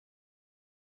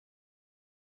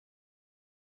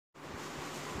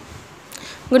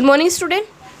Good morning student.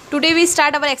 Today we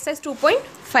start our exercise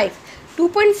 2.5.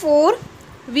 2.4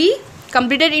 we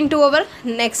completed into our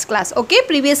next class. Okay,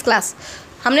 previous class.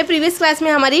 हमने previous class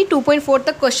में हमारी 2.4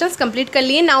 तक questions complete कर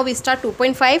लिए. Now we start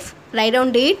 2.5. Write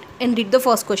down date and read the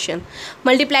first question.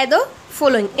 Multiply the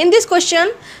following. In this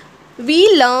question we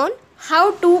learn how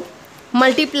to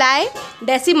multiply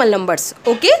decimal numbers.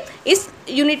 Okay, इस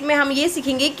unit में हम ये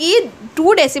सीखेंगे कि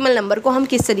 2 डेसिमल नंबर को हम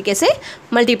किस तरीके से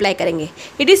मल्टीप्लाई करेंगे.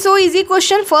 It is so easy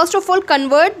question. First of all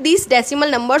convert this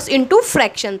decimal numbers into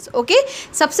fractions. Okay,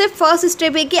 सबसे फर्स्ट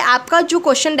स्टेप है कि आपका जो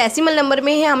क्वेश्चन डेसिमल नंबर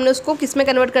में है हमने उसको किस में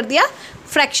कन्वर्ट कर दिया,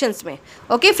 फ्रैक्शंस में.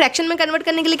 ओके, फ्रैक्शन में कन्वर्ट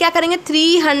करने के लिए क्या करेंगे,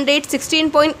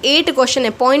 316.8 क्वेश्चन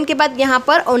है. पॉइंट के बाद यहाँ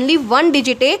पर ओनली 1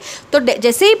 डिजिट है, तो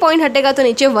जैसे ही पॉइंट हटेगा तो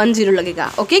नीचे 1 0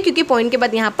 लगेगा. ओके, क्योंकि पॉइंट के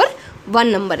बाद यहाँ पर 1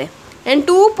 नंबर है. एंड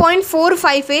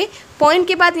 2.45 है, पॉइंट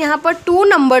के बाद यहाँ पर 2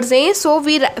 नंबर्स हैं, so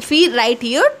we write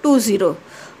here 20.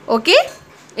 Okay,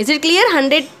 is it clear.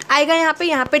 100 आएगा यहाँ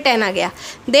पे 10 आ गया.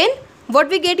 Then what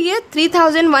we get here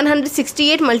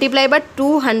 3168 multiply by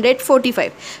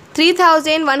 245.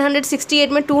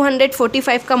 3168 में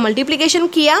 245 का मल्टीप्लिकेशन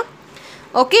किया.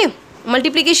 ओके,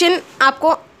 मल्टीप्लिकेशन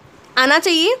आपको आना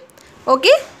चाहिए. ओके,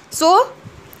 सो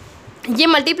ये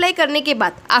मल्टीप्लाई करने के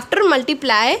बाद after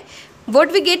multiply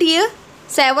what we get here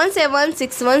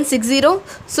 776160.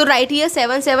 so write here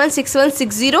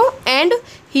 776160 and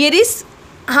here is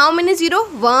how many 0,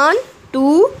 1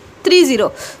 2 3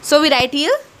 0. so we write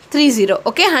here 30.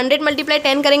 okay, 100 multiply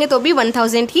 10 करेंगे तो भी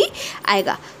 1000 ही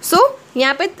आएगा. so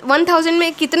यहाँ पे 1000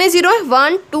 में कितने जीरो है,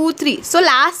 1 2 3. सो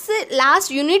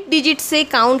लास्ट यूनिट डिजिट से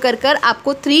काउंट कर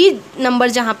आपको 3 नंबर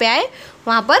जहाँ पे आए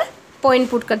वहाँ पर पॉइंट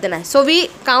पुट कर देना है. So we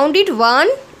count it 1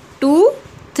 2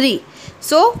 3.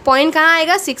 So point कहाँ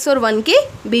आएगा, 6 और 1 के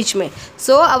बीच में.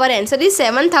 So our answer is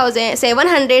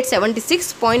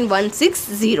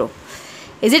 7776.160.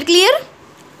 Is it clear.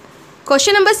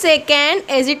 Question number second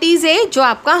as it is है, जो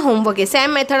आपका होमवर्क है.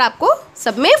 सेम मेथड आपको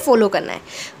सब में फॉलो करना है.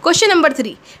 Question number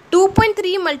 3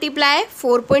 2.3 multiply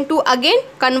 4.2. Again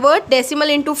convert decimal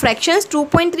into fractions.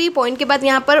 2.3 point के बाद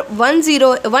यहाँ पर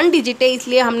 1 डिजिट है,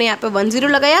 इसलिए हमने यहाँ पे 1 0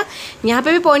 लगाया. यहाँ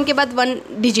पे भी पॉइंट के बाद 1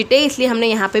 डिजिट है, इसलिए हमने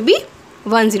यहाँ पे भी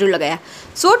 1 0 लगाया.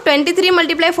 सो 23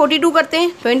 मल्टीप्लाई 42 करते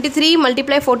हैं. 23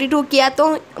 मल्टीप्लाई 42 किया तो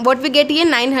व्हाट वी गेट ये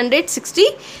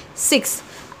 966.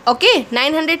 ओके,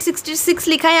 966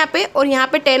 लिखा है यहाँ पे, और यहाँ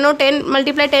पे 10 और 10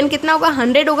 मल्टीप्लाई 10 कितना होगा,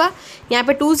 100 होगा. यहाँ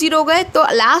पे 2 0 हो गए, तो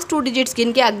लास्ट 2 डिजिट्स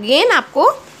गिन के अगेन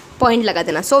आपको पॉइंट लगा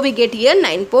देना. So we get here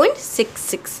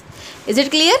 9.66. Is it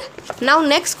clear. Now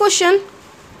next question,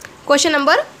 question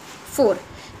number 4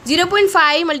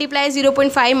 0.5 multiply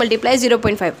 0.5 multiply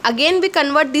 0.5. Again we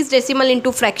convert this decimal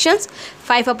into fractions.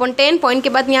 5/10 point के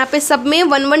बाद यहाँ पे सब में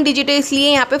 1 डिजिट है, इसलिए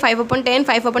यहाँ पे 5/10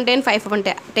 5/10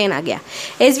 5/10 आ गया.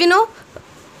 एज वी नो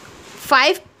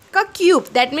 5 का क्यूब,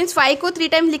 दैट मीन्स 5 को 3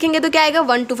 टाइम्स लिखेंगे तो क्या आएगा,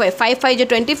 1 2 5. 5 5 जो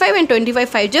 25 एंड 25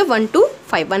 5 जो 1 2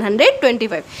 5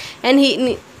 125. And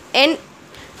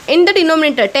in the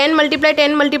denominator 10 multiply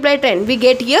 10 we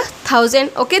get here 1000.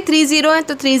 Okay, 3 0 है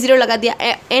तो 3 0 लगा दिया.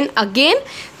 एंड अगेन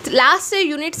लास्ट से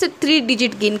यूनिट से 3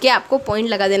 डिजिट गिन के आपको पॉइंट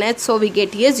लगा देना है. So we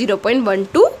get here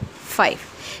 0.125.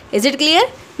 Is it clear.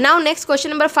 Now next question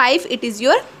number 5, it is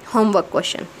your homework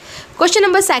question. Question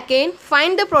number second,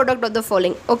 find the product of the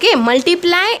following. Okay,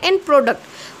 multiply and product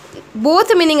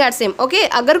both meaning are same. Okay,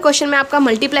 अगर question में आपका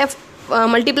multiply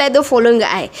the following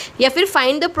आए या फिर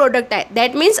find the product आए,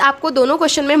 that means आपको दोनों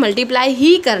question में मल्टीप्लाई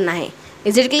ही करना है.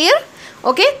 Is it clear.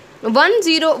 Okay,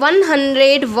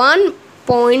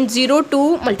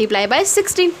 101.02 multiply by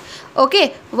 16. Okay,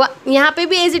 यहाँ पे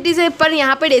भी एज इट इज़ है, पर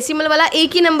यहाँ पे डेसिमल वाला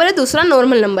एक ही नंबर है, दूसरा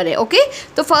नॉर्मल नंबर है. ओके,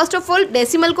 तो फर्स्ट ऑफ ऑल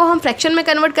डेसिमल को हम फ्रैक्शन में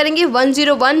कन्वर्ट करेंगे.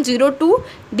 10102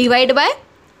 डिवाइड बाय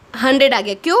 100 आ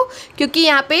गया. क्यों, क्योंकि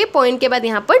यहाँ पे पॉइंट के बाद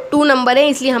यहाँ पर 2 नंबर है,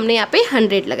 इसलिए हमने यहाँ पे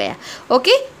 100 लगाया.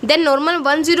 ओके, देन नॉर्मल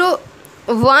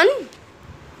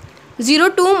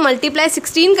 10102 मल्टीप्लाई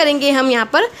 16 करेंगे हम. यहाँ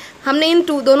पर हमने इन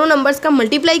दोनों नंबर्स का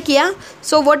मल्टीप्लाई किया.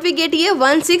 सो व्हाट वी गेट ये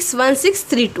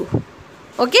 161632.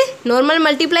 ओके, नॉर्मल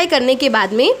मल्टीप्लाई करने के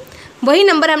बाद में वही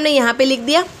नंबर हमने यहाँ पे लिख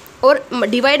दिया, और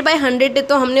डिवाइड बाय 100 है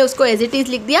तो हमने उसको एज इट इज़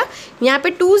लिख दिया. यहाँ पे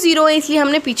 2 0 है, इसलिए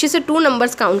हमने पीछे से 2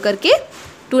 नंबर्स काउंट करके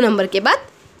 2 नंबर के बाद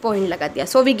पॉइंट लगा दिया.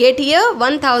 So we get here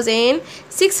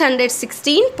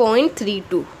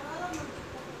 1616.32.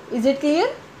 Is it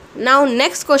clear. Now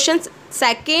next question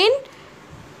second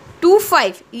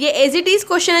 2.5. ये एज इट इज़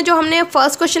क्वेश्चन है जो हमने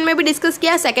फर्स्ट क्वेश्चन में भी डिस्कस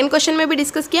किया, सेकंड क्वेश्चन में भी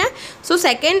डिस्कस किया. सो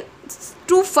सेकंड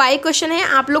 2.5 क्वेश्चन है,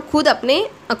 आप लोग खुद अपने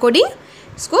अकॉर्डिंग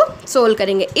इसको सोल्व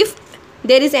करेंगे. If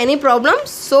there is any problem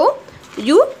so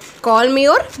you call मी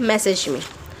और message me.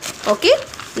 Okay,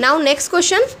 now next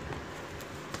question,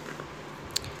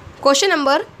 question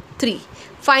number 3,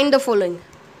 find the following.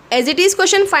 As it is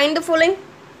question find the following,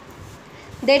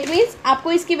 that means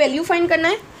आपको इसकी वैल्यू फाइंड करना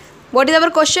है। What is our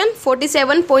question,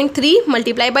 47.3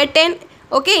 multiply by 10।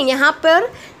 Okay, यहाँ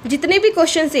पर जितने भी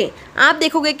question हैं आप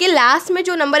देखोगे कि लास्ट में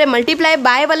जो नंबर है मल्टीप्लाई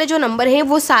बाय वाले जो नंबर हैं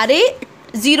वो सारे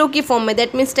जीरो की फॉर्म में,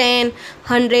 that means 10,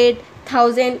 100,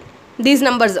 1000 these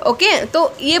numbers. Okay,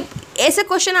 तो ये ऐसे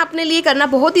क्वेश्चन अपने लिए करना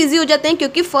बहुत ईजी हो जाते हैं,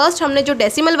 क्योंकि फर्स्ट हमने जो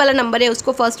डेसिमल वाला नंबर है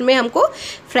उसको फर्स्ट में हमको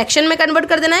फ्रैक्शन में कन्वर्ट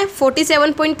कर देना है।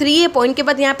 47.3 है, पॉइंट के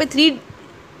बाद यहाँ पे 3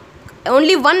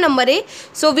 ओनली वन नंबर है,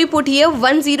 so we put here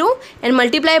 10 and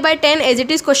multiply by 10 as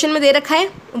it is question में दे रखा है,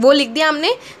 वो लिख दिया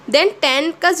हमने। देन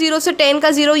 10 का 0 से 10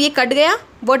 का 0 ये कट गया,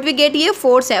 व्हाट वी गेट ये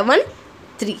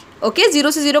 473। ओके,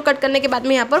 0 से 0 कट करने के बाद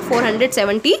में यहाँ पर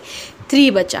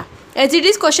 473 बचा। As it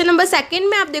is question number second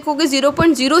में आप देखोगे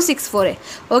 0.064 है।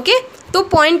 ओके, तो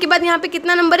पॉइंट के बाद यहाँ पे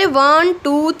कितना नंबर है, 1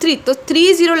 2 3, तो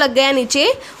 3 0 लग गया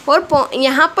नीचे, और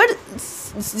यहाँ पर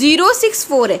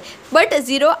 064 है, बट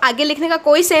 0 आगे लिखने का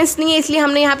कोई सेंस नहीं है, इसलिए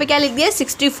हमने यहाँ पे क्या लिख दिया,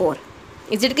 64।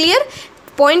 Is it clear?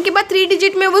 पॉइंट के बाद 3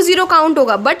 डिजिट में वो 0 काउंट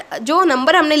होगा, बट जो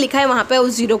नंबर हमने लिखा है वहाँ पे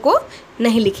उस 0 को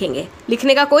नहीं लिखेंगे,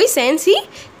 लिखने का कोई सेंस ही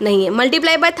नहीं है।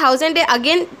 मल्टीप्लाई बाय 1000 है,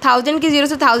 अगेन 1000 के 0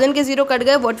 से 1000 के 0 कट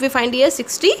गए, what we find here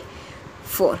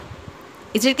 64।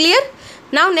 Is it clear?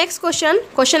 Now next question,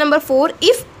 question number 4,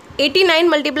 if 89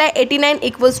 multiply 89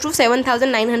 equals to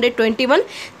 7921,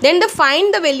 then the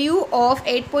find the value of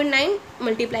 8.9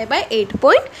 multiply by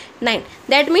 8.9।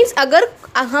 That means अगर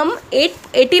हम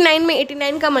 89 में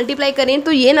 89 का मल्टीप्लाई करें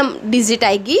तो ये डिजिट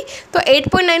आएगी, तो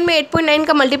 8.9 में 8.9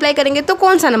 का मल्टीप्लाई करेंगे तो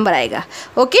कौन सा नंबर आएगा।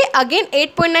 ओके, अगेन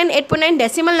 8.9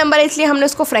 डेसिमल नंबर है, इसलिए हमने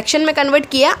उसको फ्रैक्शन में कन्वर्ट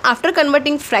किया। After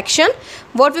converting fraction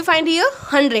what we find here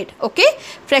 100। Okay,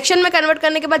 fraction में कन्वर्ट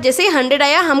करने के बाद जैसे ही 100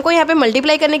 आया, हमको यहाँ पे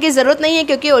मल्टीप्लाई करने की ज़रूरत नहीं है,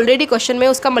 क्योंकि ऑलरेडी क्वेश्चन में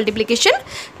उसका मल्टीप्लिकेशन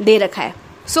दे रखा है।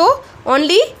 So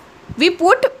only we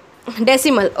put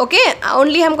decimal. Okay,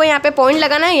 only हमको यहाँ पे पॉइंट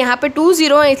लगाना है, यहाँ पे 2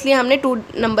 0 है, इसलिए हमने 2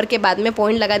 नंबर के बाद में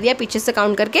पॉइंट लगा दिया पीछे से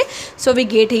काउंट करके। So we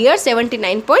get here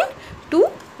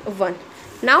 79.21।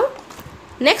 Now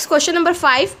next question number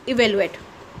 5, evaluate.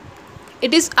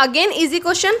 It is again easy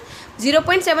question,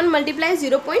 0.7 multiply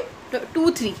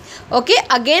 0.23। Okay,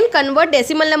 again convert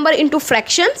decimal number into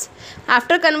fractions.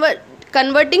 After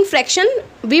converting fraction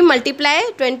we multiply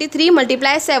 23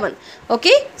 multiply 7.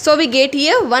 Okay, so we get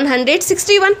here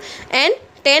 161, and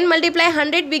 10 multiply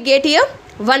 100 we get here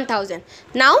 1000.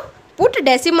 Now put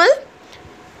decimal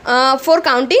for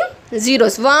counting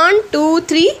zeros, 1 2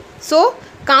 3. So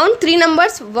count 3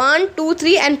 numbers 1 2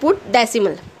 3 and put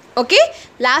decimal. Okay,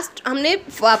 last हमने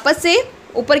वापस से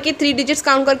ऊपर के 3 digits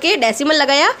count करके decimal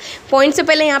लगाया, point से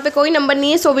पहले यहाँ पे कोई नंबर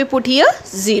नहीं है, so we put here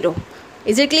 0.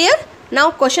 Is it clear? Now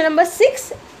question number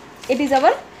 6, it is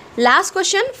our last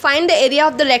question. Find the area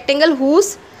of the rectangle whose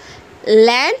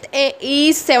length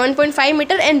is 7.5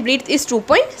 meter and breadth is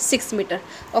 2.6 meter.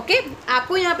 Okay,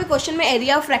 आपको यहाँ पे question में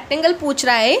area of rectangle पूछ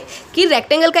रहा है कि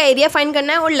rectangle का area find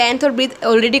करना है, और लेंथ और ब्रीथ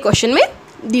ऑलरेडी क्वेश्चन में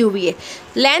दी हुई है।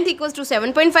 Length equals to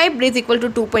 7.5, breathe equal to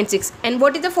 2.6, and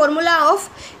what is the formula of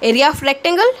area of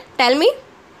rectangle? Tell me.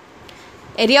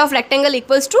 Area of rectangle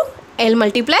equals to L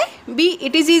multiply B।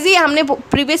 It is easy, हमने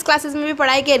previous classes में भी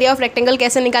पढ़ा है कि area of rectangle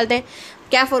कैसे निकालते हैं,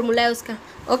 क्या फॉर्मूला है उसका।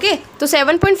 ओके, तो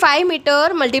 7.5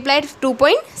 मीटर मल्टीप्लाई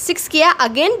 2.6 किया,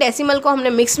 अगेन डेसिमल को हमने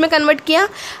मिक्स में कन्वर्ट किया।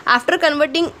 After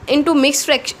converting into mix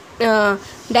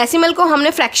decimal को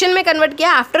हमने फ्रैक्शन में कन्वर्ट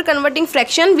किया। After converting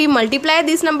fraction we multiply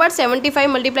this number, 75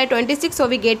 multiply 26, so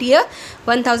we get here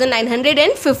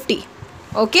 1950।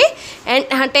 Okay, and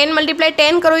 10 multiply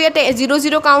 10 करो या 0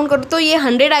 0 काउंट करो तो ये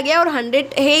 100 आ गया, और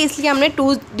 100 है इसलिए हमने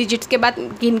 2 डिजिट्स के बाद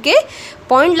गिन के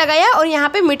पॉइंट लगाया। और यहाँ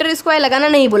पे मीटर स्क्वायर लगाना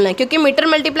नहीं बोलना है, क्योंकि मीटर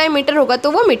मल्टीप्लाई मीटर होगा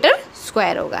तो वो मीटर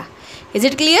स्क्वायर होगा। Is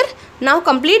it clear? Now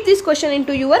complete this question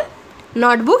into your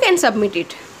notebook and submit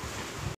it.